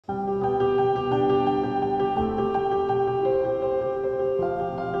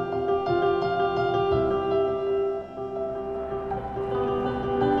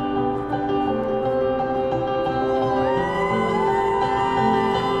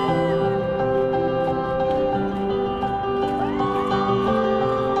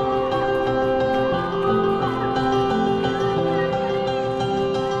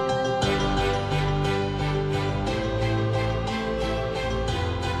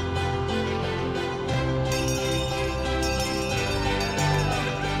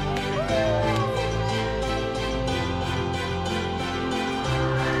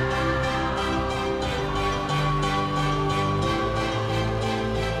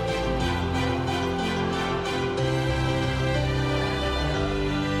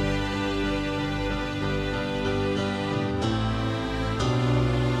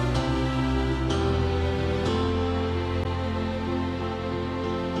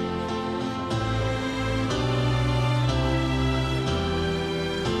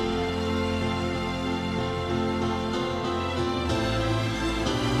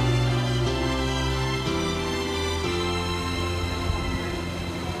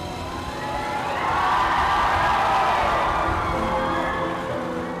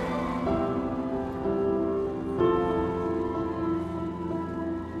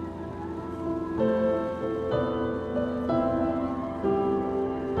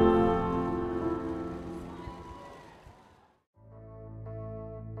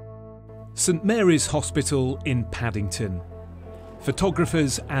St Mary's Hospital in Paddington.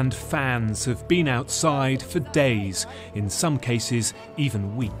 Photographers and fans have been outside for days, in some cases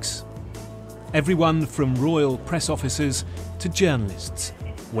even weeks. Everyone from royal press officers to journalists,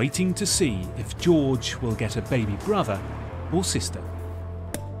 waiting to see if George will get a baby brother or sister.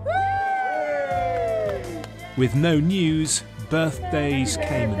 With no news, birthdays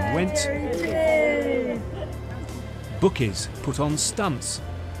came and went. Bookies put on stunts.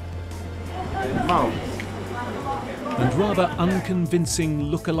 And rather unconvincing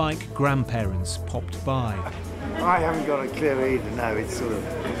look-alike grandparents popped by. I haven't got a clue either, no, it's sort of,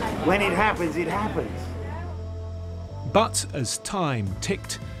 when it happens, it happens. But as time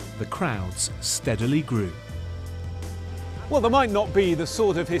ticked, the crowds steadily grew. Well, there might not be the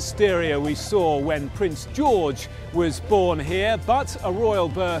sort of hysteria we saw when Prince George was born here, but a royal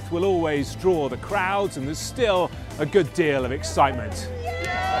birth will always draw the crowds, and there's still a good deal of excitement.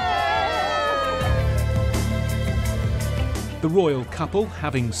 The royal couple,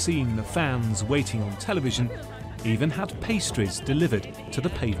 having seen the fans waiting on television, even had pastries delivered to the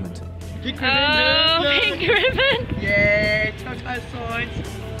pavement. Pink ribbon! Oh, pink ribbon! Yeah, Toto signs.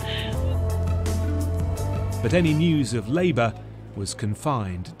 But any news of Labour was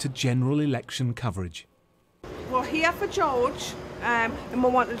confined to general election coverage. We're here for George, and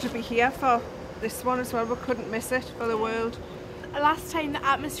we wanted to be here for this one as well. We couldn't miss it for the world. Last time the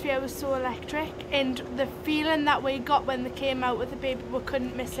atmosphere was so electric, and the feeling that we got when they came out with the baby, we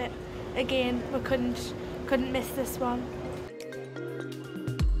couldn't miss it again. We couldn't miss this one.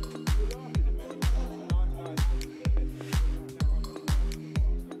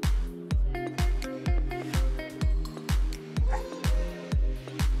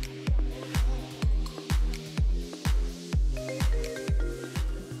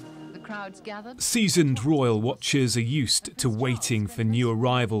 Seasoned royal watchers are used to waiting for new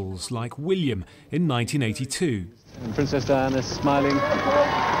arrivals like William in 1982. And Princess Diana smiling,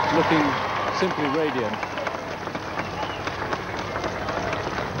 looking simply radiant.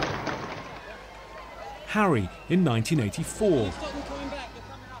 Harry in 1984.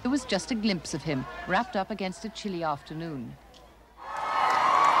 It was just a glimpse of him, wrapped up against a chilly afternoon.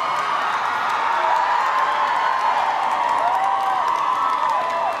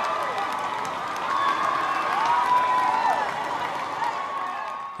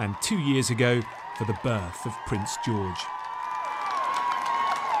 And 2 years ago, for the birth of Prince George.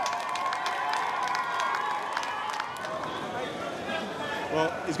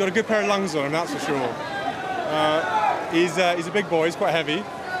 Well, he's got a good pair of lungs on him, that's for sure. He's a big boy, he's quite heavy,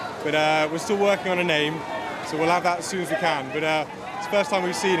 but we're still working on a name, so we'll have that as soon as we can. But it's the first time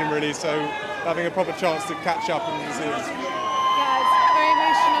we've seen him, really, so having a proper chance to catch up and see him. Yeah, it's very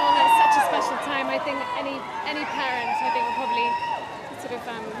emotional, and it's such a special time. I think any parent, I think, will probably sort of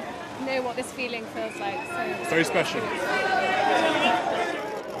know what this feeling feels like. So it's very special.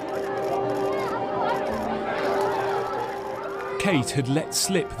 Kate had let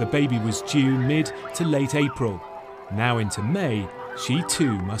slip the baby was due mid to late April. Now into May, she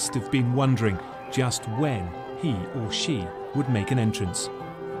too must have been wondering just when he or she would make an entrance.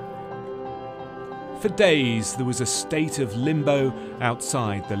 For days there was a state of limbo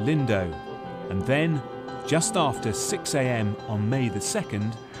outside the Lindo, and then just after 6 a.m. on May the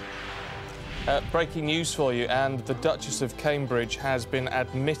 2nd... breaking news for you, and the Duchess of Cambridge has been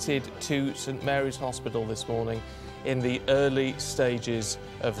admitted to St Mary's Hospital this morning in the early stages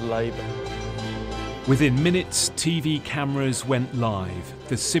of labour. Within minutes, TV cameras went live.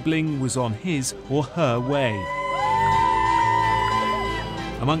 The sibling was on his or her way.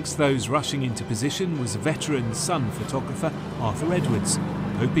 Amongst those rushing into position was veteran Sun photographer Arthur Edwards,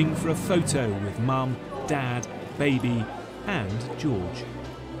 hoping for a photo with Mum, Dad, baby and George.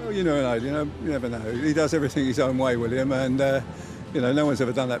 Well, you never know. He does everything his own way, William, and no one's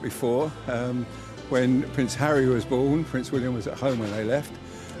ever done that before. When Prince Harry was born, Prince William was at home when they left.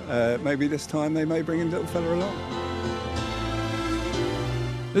 Maybe this time they may bring in little fella along.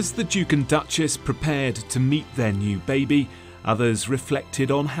 As the Duke and Duchess prepared to meet their new baby, others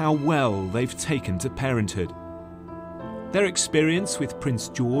reflected on how well they've taken to parenthood. Their experience with Prince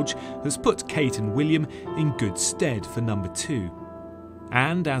George has put Kate and William in good stead for number 2.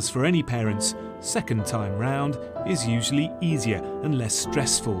 And as for any parents, second time round is usually easier and less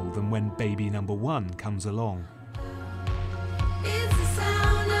stressful than when baby number 1 comes along.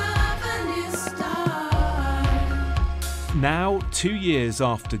 Now, 2 years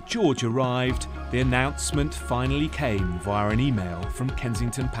after George arrived, the announcement finally came via an email from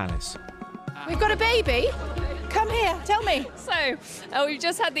Kensington Palace. We've got a baby. Come here, tell me. So, we've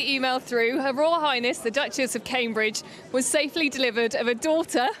just had the email through. Her Royal Highness, the Duchess of Cambridge, was safely delivered of a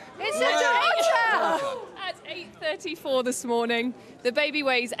daughter. It's a daughter! At 8:34 this morning. The baby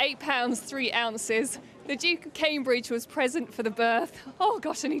weighs 8 pounds 3 ounces. The Duke of Cambridge was present for the birth. Oh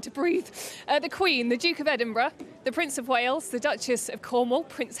gosh, I need to breathe. The Queen, the Duke of Edinburgh, the Prince of Wales, the Duchess of Cornwall,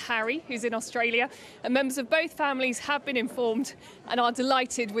 Prince Harry, who's in Australia, and members of both families have been informed and are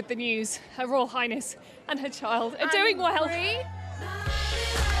delighted with the news. Her Royal Highness and her child are doing well.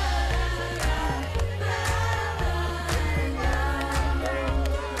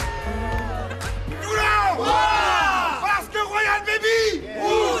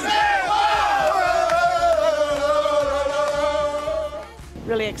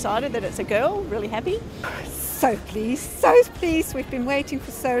 Really excited that it's a girl, really happy. So pleased. We've been waiting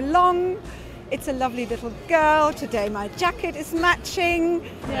for so long. It's a lovely little girl. Today my jacket is matching.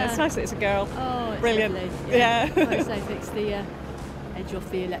 Yeah, it's nice that it's a girl. Oh, it's brilliant. Lovely. Yeah. Like I say, it's the edge off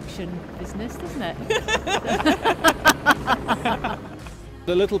the election business, doesn't it?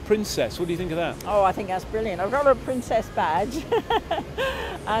 The little princess, what do you think of that? Oh, I think that's brilliant. I've got a princess badge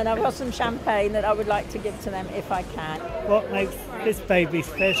and I've got some champagne that I would like to give to them if I can. What makes this baby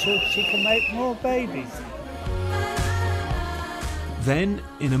special? She can make more babies. Then,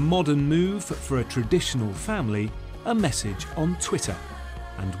 in a modern move for a traditional family, a message on Twitter,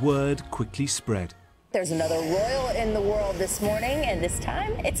 and word quickly spread. There's another royal in the world this morning, and this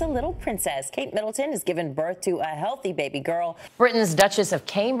time it's a little princess. Kate Middleton has given birth to a healthy baby girl. Britain's Duchess of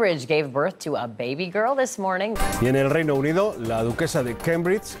Cambridge gave birth to a baby girl this morning. Y en el Reino Unido, la duquesa de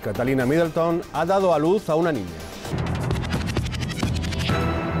Cambridge, Catalina Middleton, ha dado a luz a una niña.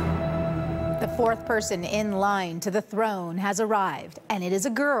 The fourth person in line to the throne has arrived, and it is a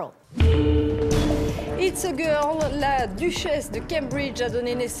girl. It's a girl. La duchesse de Cambridge a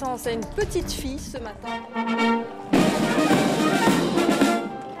donné naissance à une petite fille ce matin.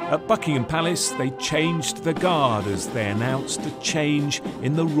 At Buckingham Palace, they changed the guard as they announced a change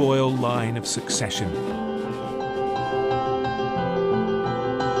in the royal line of succession.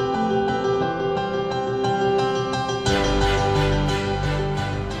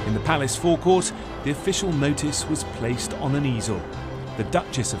 In the palace forecourt, the official notice was placed on an easel. The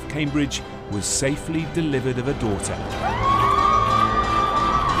Duchess of Cambridge was safely delivered of a daughter.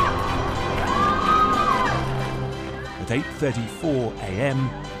 At 8:34 a.m,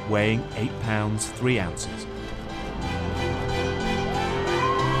 weighing 8 pounds 3 ounces.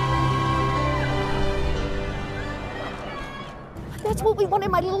 That's what we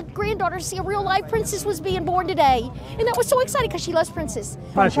wanted my little granddaughter to see. A real live princess was being born today. And that was so exciting because she loves princes.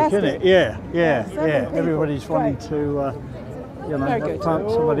 Magic, isn't it? Yeah. Everybody's wanting to, plant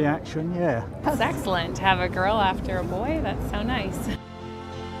somebody action, yeah. That's excellent to have a girl after a boy. That's so nice.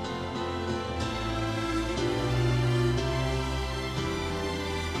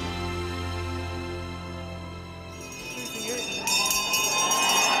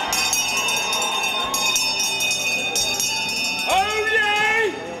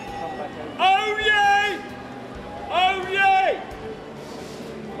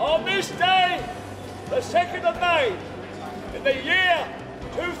 On this day, the 2nd of May, in the year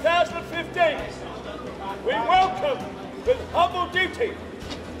 2015, we welcome with humble duty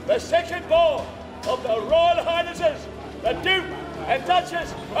the second born of the Royal Highnesses, the Duke and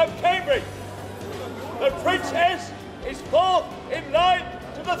Duchess of Cambridge. The Princess is fourth in line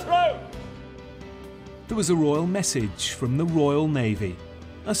to the throne. There was a royal message from the Royal Navy,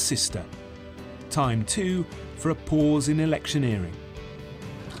 a sister. Time too for a pause in electioneering.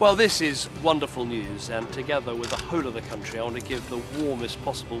 Well, this is wonderful news, and together with the whole of the country, I want to give the warmest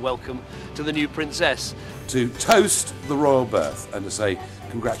possible welcome to the new princess. To toast the royal birth and to say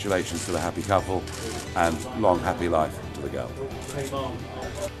congratulations to the happy couple and long happy life to the girl.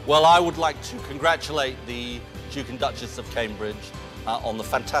 Well, I would like to congratulate the Duke and Duchess of Cambridge on the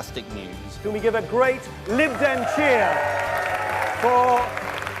fantastic news. Can we give a great Lib Dem cheer for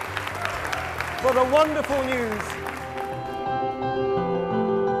the wonderful news?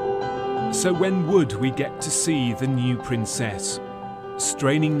 So when would we get to see the new princess?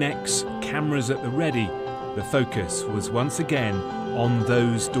 Straining necks, cameras at the ready, the focus was once again on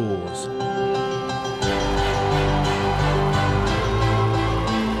those doors.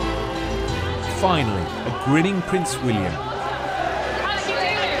 Finally, a grinning Prince William.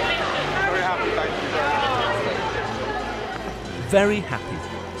 Very happy,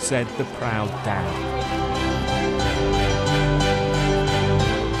 said the proud dad.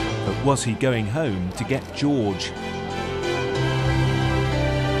 But was he going home to get George?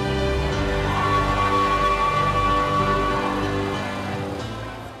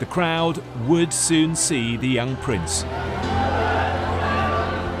 The crowd would soon see the young prince,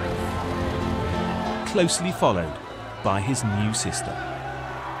 closely followed by his new sister.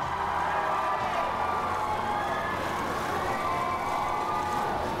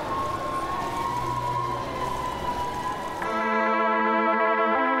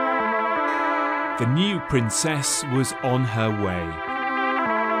 The new princess was on her way.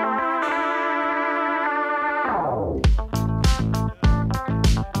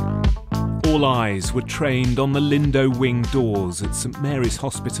 All eyes were trained on the Lindo Wing doors at St Mary's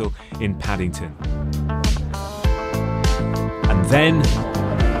Hospital in Paddington. And then,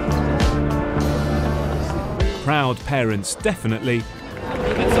 proud parents definitely,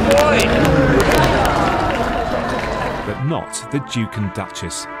 It's a boy! but not the Duke and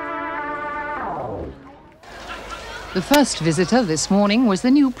Duchess. The first visitor this morning was the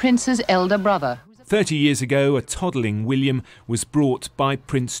new prince's elder brother. 30 years ago, a toddling William was brought by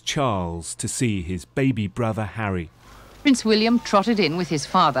Prince Charles to see his baby brother Harry. Prince William trotted in with his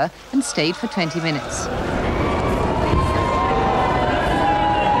father and stayed for 20 minutes.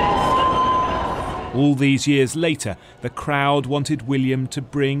 All these years later, the crowd wanted William to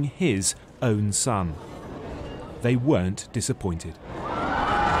bring his own son. They weren't disappointed.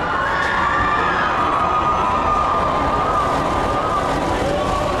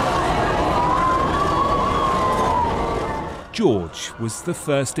 George was the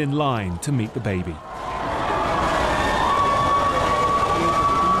first in line to meet the baby.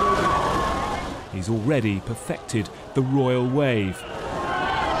 He's already perfected the royal wave.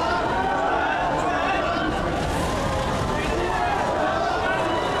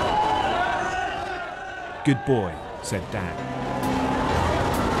 Good boy, said Dad.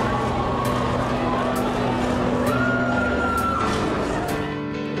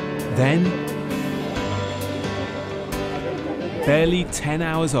 Then, barely 10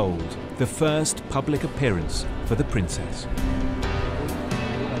 hours old, the first public appearance for the princess.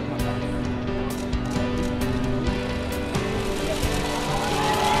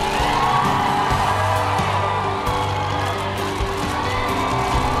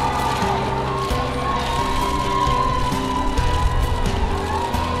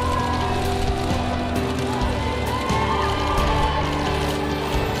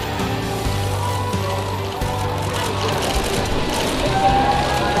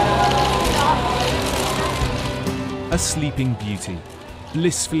 A sleeping beauty,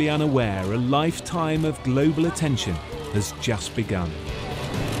 blissfully unaware a lifetime of global attention has just begun.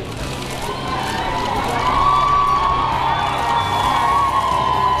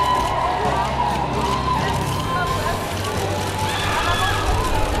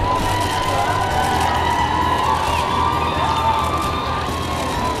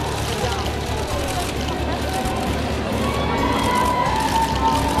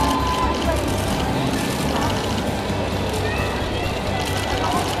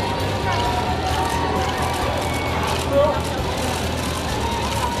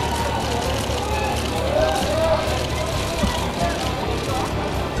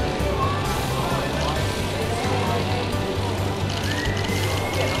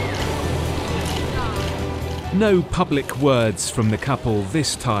 No public words from the couple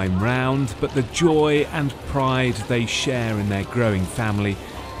this time round, but the joy and pride they share in their growing family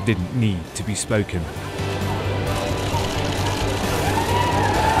didn't need to be spoken.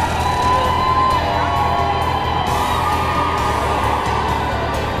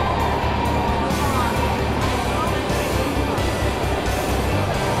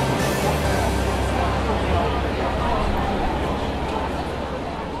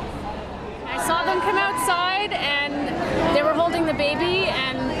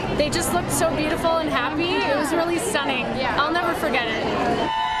 They just looked so beautiful and happy. It was really stunning. I'll never forget it.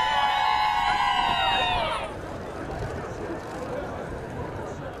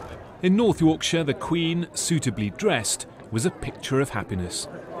 In North Yorkshire, the Queen, suitably dressed, was a picture of happiness.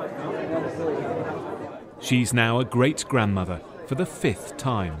 She's now a great-grandmother for the 5th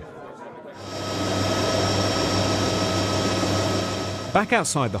time. Back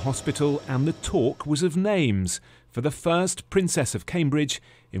outside the hospital, and the talk was of names for the first Princess of Cambridge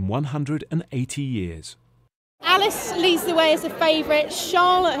in 180 years. Alice leads the way as a favourite.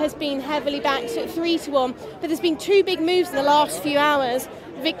 Charlotte has been heavily backed at 3-1, but there's been 2 big moves in the last few hours.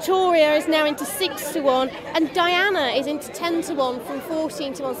 Victoria is now into 6-1, and Diana is into 10-1 from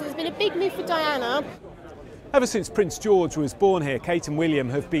 14-1. So there's been a big move for Diana. Ever since Prince George was born here, Kate and William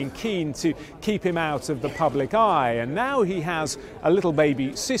have been keen to keep him out of the public eye, and now he has a little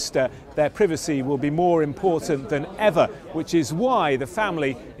baby sister. Their privacy will be more important than ever, which is why the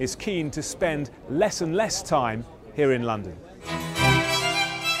family is keen to spend less and less time here in London.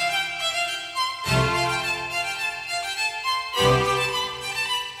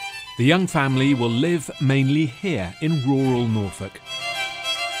 The young family will live mainly here in rural Norfolk.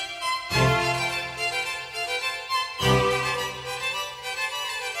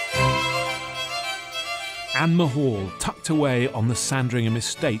 Anne Hall, tucked away on the Sandringham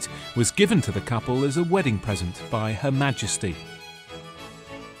estate, was given to the couple as a wedding present by Her Majesty.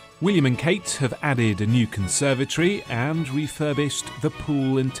 William and Kate have added a new conservatory and refurbished the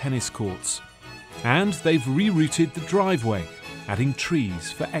pool and tennis courts. And they've rerouted the driveway, adding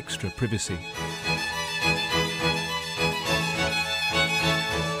trees for extra privacy.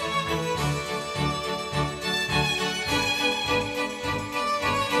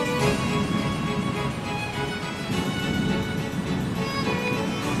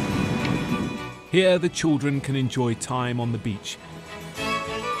 Here the children can enjoy time on the beach.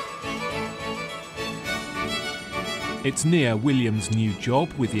 It's near William's new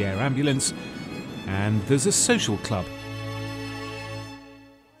job with the air ambulance, and there's a social club.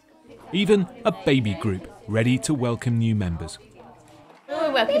 Even a baby group ready to welcome new members.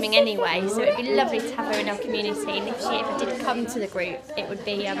 We're welcoming anyway, so it'd be lovely to have her in our community, and if she ever did come to the group, it would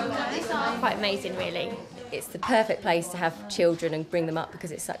be quite amazing, really. It's the perfect place to have children and bring them up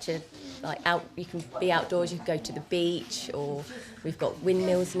because it's such a you can be outdoors, you can go to the beach, or we've got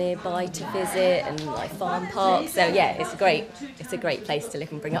windmills nearby to visit and farm parks. So yeah, it's a great place to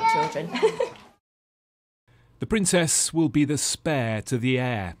live and bring up children. The princess will be the spare to the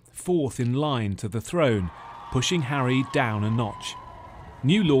heir, fourth in line to the throne, pushing Harry down a notch.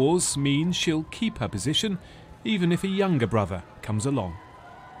 New laws mean she'll keep her position, even if a younger brother comes along.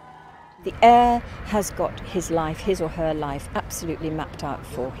 The heir has got his life, his or her life, absolutely mapped out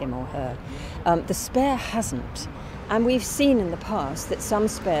for him or her. The spare hasn't. And we've seen in the past that some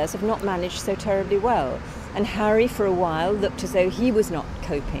spares have not managed so terribly well. And Harry, for a while, looked as though he was not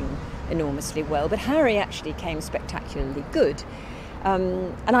coping enormously well. But Harry actually came spectacularly good.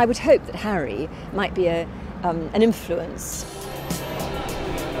 And I would hope that Harry might be an influence.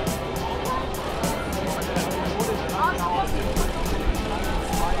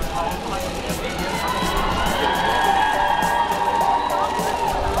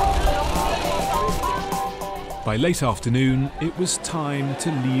 By late afternoon, it was time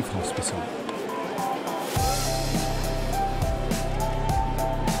to leave hospital.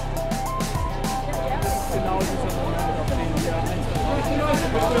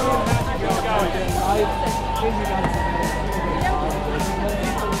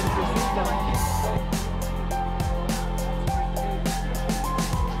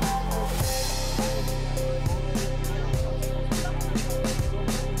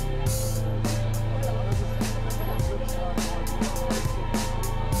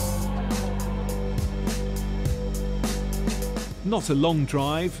 Not a long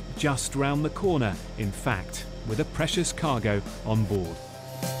drive, just round the corner, in fact, with a precious cargo on board.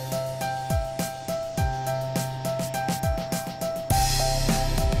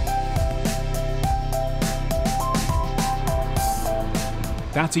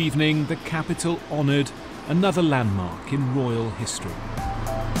 That evening, the capital honoured another landmark in royal history.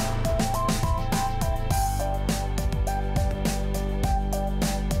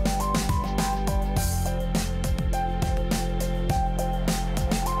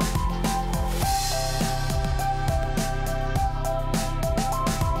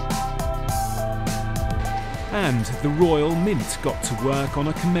 And the Royal Mint got to work on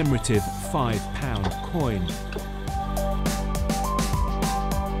a commemorative £5 coin.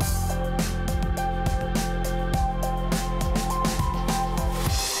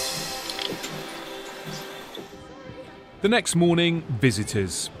 The next morning,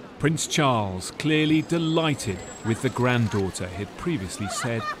 visitors. Prince Charles, clearly delighted with the granddaughter he'd previously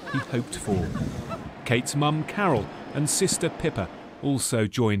said he hoped for. Kate's mum Carol and sister Pippa also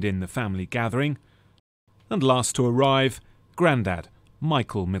joined in the family gathering. And last to arrive, Grandad,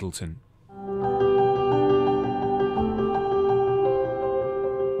 Michael Middleton.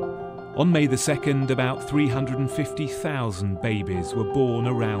 On May the 2nd, about 350,000 babies were born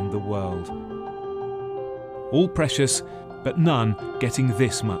around the world. All precious, but none getting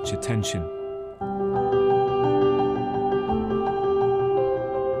this much attention.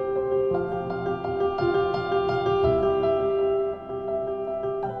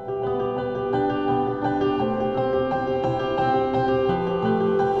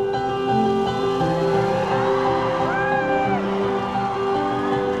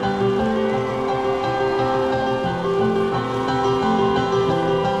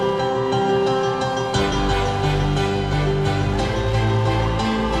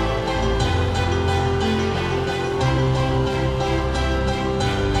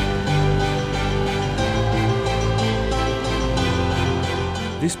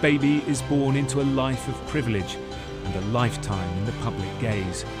 This baby is born into a life of privilege and a lifetime in the public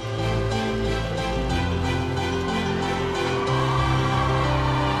gaze.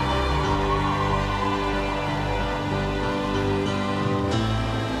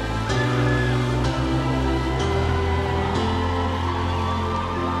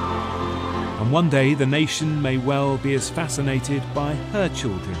 And one day the nation may well be as fascinated by her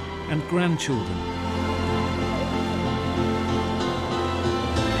children and grandchildren.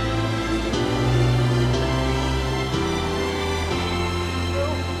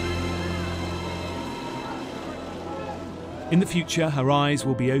 In the future, her eyes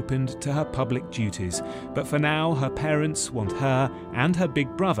will be opened to her public duties, but for now, her parents want her and her big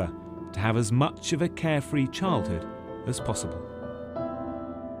brother to have as much of a carefree childhood as possible.